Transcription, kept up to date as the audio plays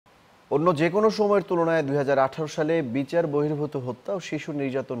অন্য যে কোনো সময়ের তুলনায় ২০১৮ সালে বিচার বহির্ভূত হত্যা ও শিশু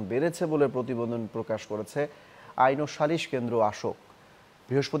নির্যাতন বেড়েছে বলে প্রতিবেদন প্রকাশ করেছে আইন ও সালিশ কেন্দ্র আশোক।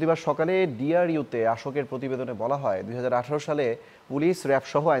 বৃহস্পতিবার সকালে ডিআরইউতে আশোকের প্রতিবেদনে বলা হয়, ২০১৮ সালে পুলিশ, র্যাব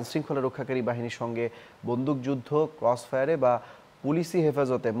সহ আইনশৃঙ্খলা রক্ষাকারী বাহিনীর সঙ্গে বন্দুকযুদ্ধ, ক্রসফায়ারে বা পুলিশি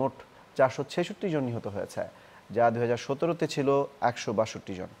হেফাজতে মোট ৪৬৬ জন নিহত হয়েছে, যা ২০১৭-তে ছিল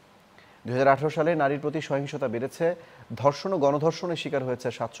 ১৬২ জন। ২০১৮ সালে নারীর প্রতি সহিংসতা বেড়েছে। ধর্ষণ ও গণধর্ষণের শিকার হয়েছে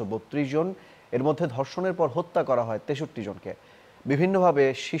 ৭৩২ জন। এর মধ্যে ধর্ষণের পর হত্যা করা হয় ৬৩ জনকে। বিভিন্নভাবে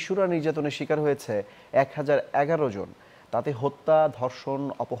শিশুরা নির্যাতনের শিকার হয়েছে ১,০১১ জন। তাতে হত্যা, ধর্ষণ,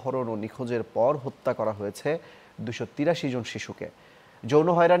 অপহরণ ও নিখোঁজের পর হত্যা করা হয়েছে ২৮৩ জন শিশুকে। যৌন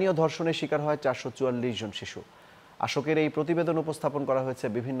হয়রানি ও ধর্ষণের শিকার হয় ৪৪৪ জন শিশু। আশোকের এই প্রতিবেদন উপস্থাপন করা হয়েছে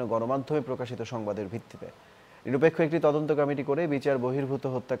বিভিন্ন গণমাধ্যমে প্রকাশিত সংবাদের ভিত্তিতে। নিরপেক্ষ একটি তদন্ত কমিটি করে বিচার বহির্ভূত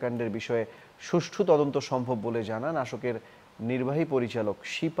হত্যাকাণ্ডের বিষয়ে সুষ্ঠু তদন্ত সম্ভব বলে জানান আশোকের নির্বাহী পরিচালক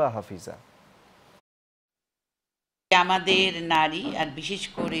শিপা হাফিজা। আমাদের নারী আর বিশেষ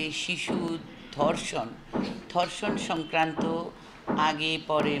করে শিশু ধর্ষণ সংক্রান্ত আগে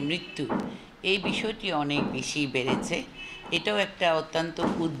পরে মৃত্যু, এই বিষয়টি অনেক বেশি বেড়েছে। এটাও একটা অত্যন্ত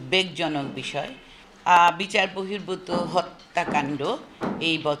উদ্বেগজনক বিষয়। বিচার বহির্ভূত হত্যাকাণ্ড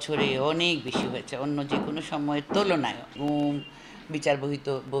এই বছরে অনেক বেশি হয়েছে অন্য যে কোনো সময়ের তুলনায়। গুম, বিচার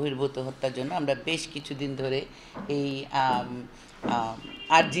বহির্ভূত হত্যার জন্য আমরা বেশ কিছুদিন ধরে এই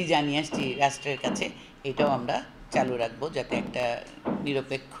আর্জি জানিয়ে আসছি রাষ্ট্রের কাছে। এটাও আমরা চালু রাখবো যাতে একটা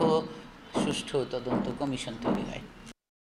নিরপেক্ষ সুষ্ঠু তদন্ত কমিশন তৈরি হয়।